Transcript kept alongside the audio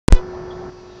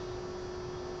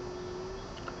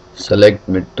Select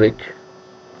metric,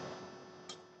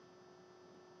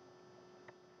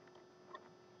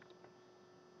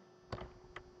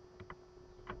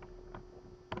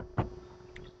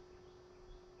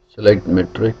 select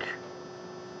metric,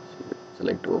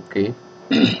 select OK.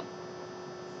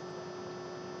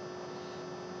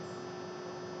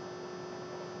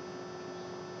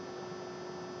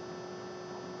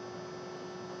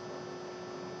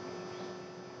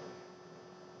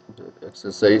 The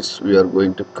exercise we are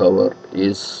going to cover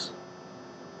is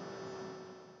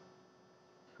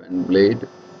fanblade.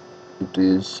 It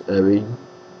is having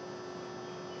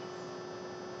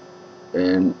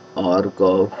an arc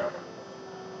of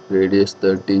radius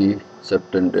 30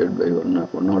 subtended by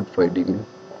 105 degree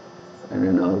and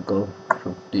an arc of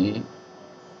 50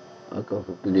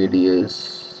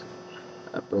 radius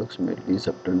approximately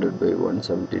subtended by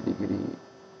 170 degree.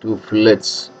 Two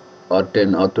fillets or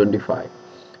 10 or 25.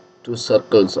 Two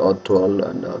circles or 12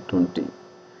 and or 20.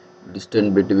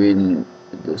 Distance between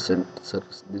the center,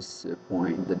 this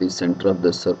point, that is center of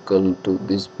the circle, to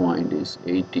this point is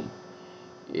 80,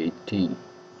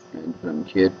 and from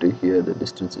here to here the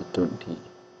distance is 20.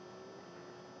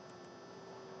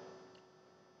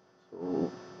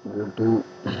 So go to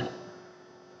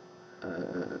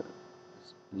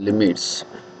limits,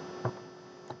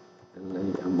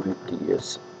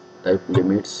 limits, type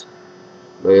limits.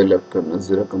 Lower left corner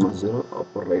 0, 0,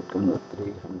 upper right corner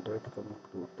 300,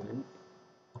 210,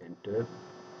 enter.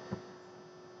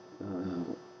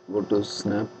 Go to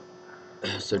snap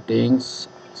settings,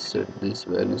 set this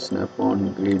value snap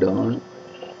on, grid on,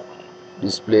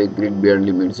 display grid beyond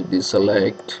limits,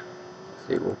 deselect,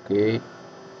 say OK. You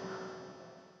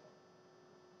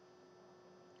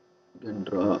can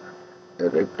draw a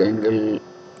rectangle,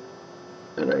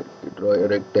 right, draw a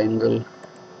rectangle,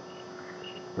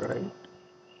 right.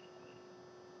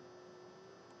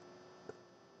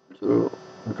 So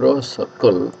draw a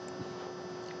circle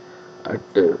at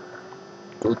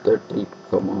 230,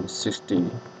 60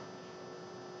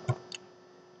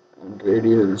 and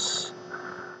radius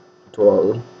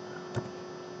 12.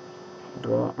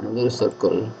 Draw another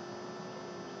circle,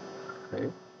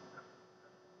 right.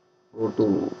 Go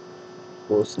to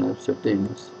post snap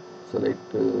settings,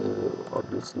 select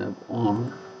object snap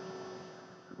on,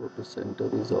 go to center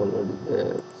is already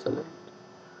there, select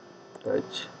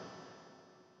touch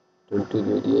 20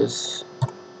 radius,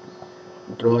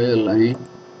 draw a line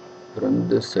from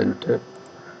the center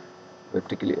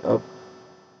vertically up,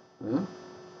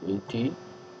 80,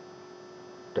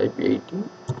 type 80,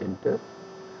 enter.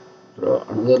 Draw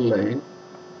another line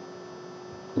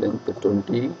length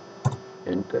 20,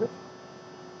 enter.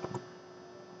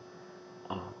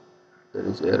 There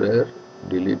is error,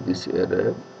 delete this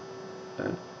error,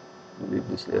 uh, delete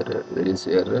this error, there is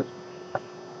error.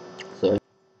 So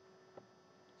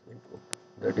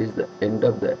that is the end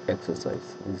of the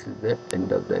exercise. This is the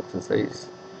end of the exercise,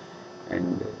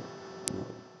 and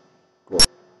go.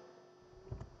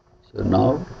 So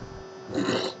now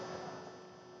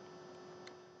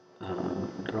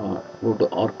go to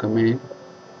R command,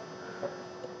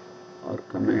 R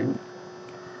command,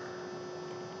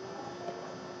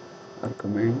 R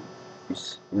command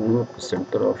is invoke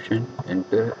center option,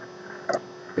 enter.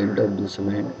 End of this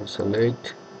line,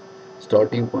 select.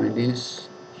 Starting point is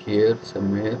here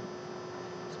somewhere.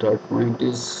 Start point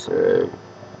is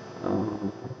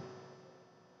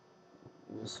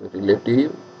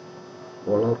relative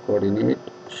polar coordinate,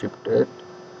 shifted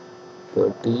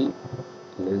 30,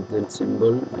 less than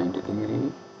symbol 90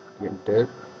 degree, enter.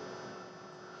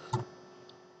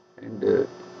 And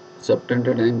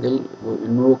subtended angle,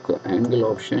 invoke angle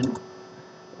option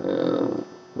uh,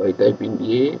 by typing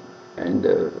A and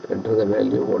enter the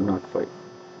value 105.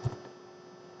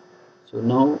 So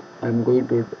now I am going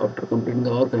to, after completing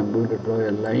the arc, I am going to draw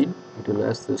a line. It will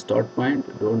ask the start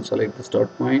point. Don't select the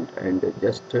start point and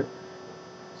just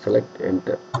select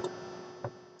enter.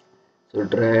 So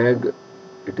drag,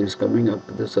 it is coming up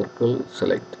to the circle,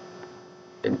 select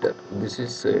enter. This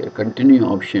is a continue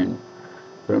option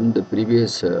from the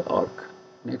previous arc.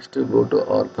 Next go to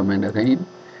arc command again.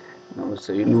 Now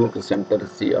say invoke center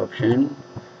C option.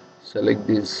 Select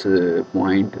this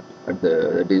point at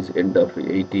the, that is end of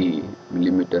 80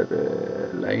 millimeter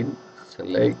line.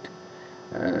 Select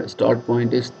start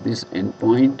point is this end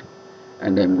point,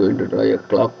 and I'm going to draw a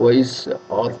clockwise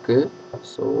arc.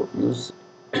 So use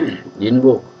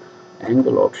invoke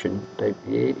angle option, type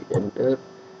A, enter.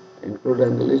 Include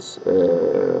angle is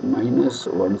minus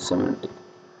 170.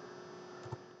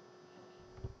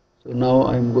 So now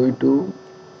I am going to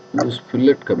use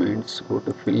fillet commands. Go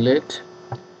to fillet,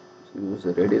 use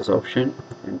the radius option,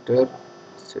 enter,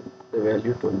 set the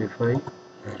value 25.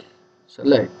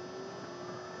 Select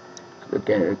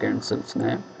the cancel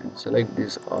snap and select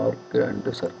this arc and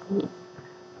the circle.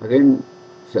 Again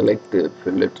select the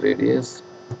fillet radius,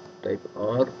 type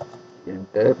R,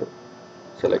 enter,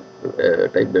 select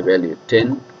type the value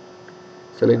 10,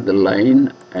 select the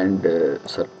line and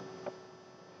circle.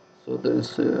 So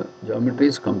this geometry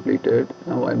is completed.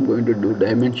 Now I'm going to do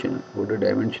dimension. Go to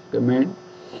dimension command,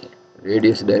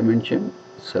 radius dimension,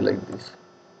 select this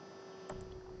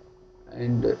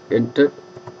and enter,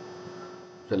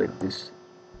 select this,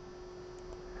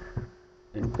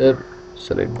 enter,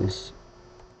 select this,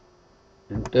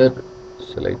 enter,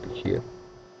 select here,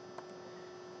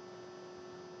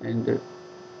 and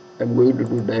I'm going to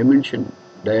do dimension,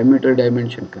 diameter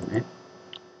dimension command,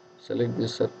 select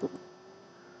this circle,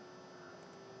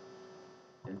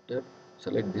 enter,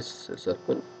 select this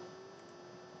circle,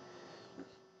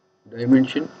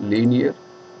 dimension linear,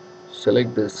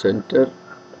 select the center,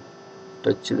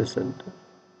 touch the center,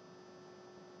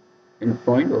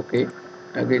 endpoint, okay,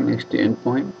 again next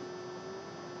endpoint,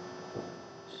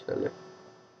 select.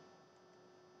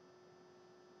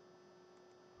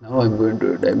 Now I'm going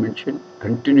to dimension,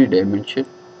 continue dimension,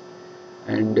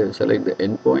 and select the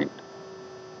endpoint,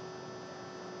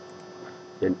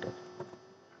 enter.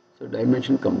 So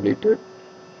dimension completed.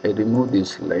 I remove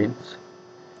these lines,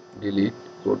 delete,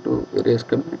 go to erase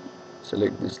command,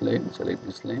 select this line,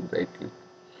 right click,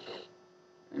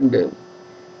 and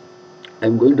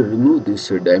I'm going to remove this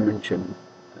dimension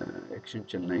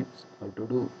extension lines. How to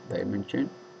do dimension,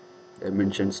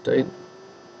 dimension style,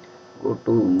 go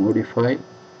to modify,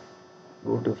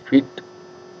 go to fit,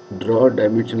 draw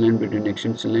dimension line between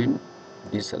extension line,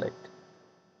 deselect.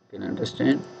 You can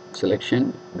understand,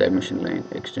 selection, dimension line,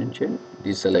 extension,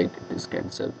 deselect, it is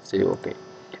cancelled, say OK,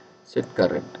 set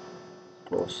current,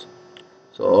 close.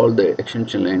 So all the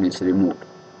extension line is removed,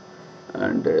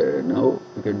 and now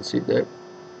you can see that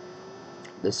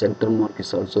the center mark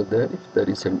is also there. If there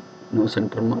is no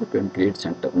center mark, you can create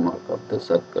center mark of the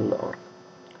circle arc.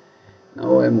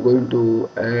 Now I am going to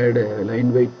add a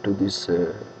line weight to this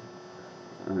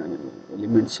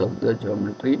elements of the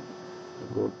geometry.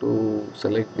 Go to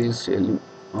select these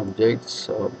objects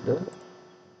of the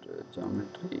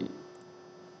geometry,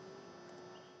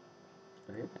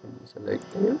 right, and select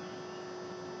here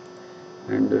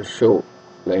and show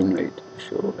line weight,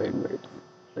 show line weight,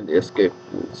 and escape,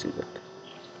 you will see that,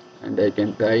 and I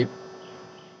can type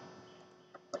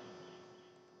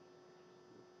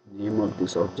name of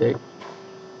this object,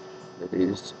 that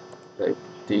is type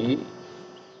T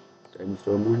times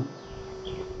Roman,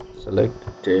 select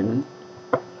 10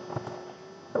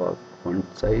 for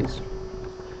font size,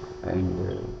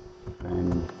 and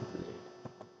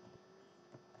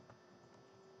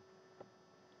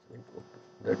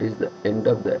that is the end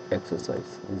of the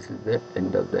exercise. This is the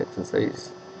end of the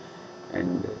exercise,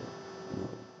 and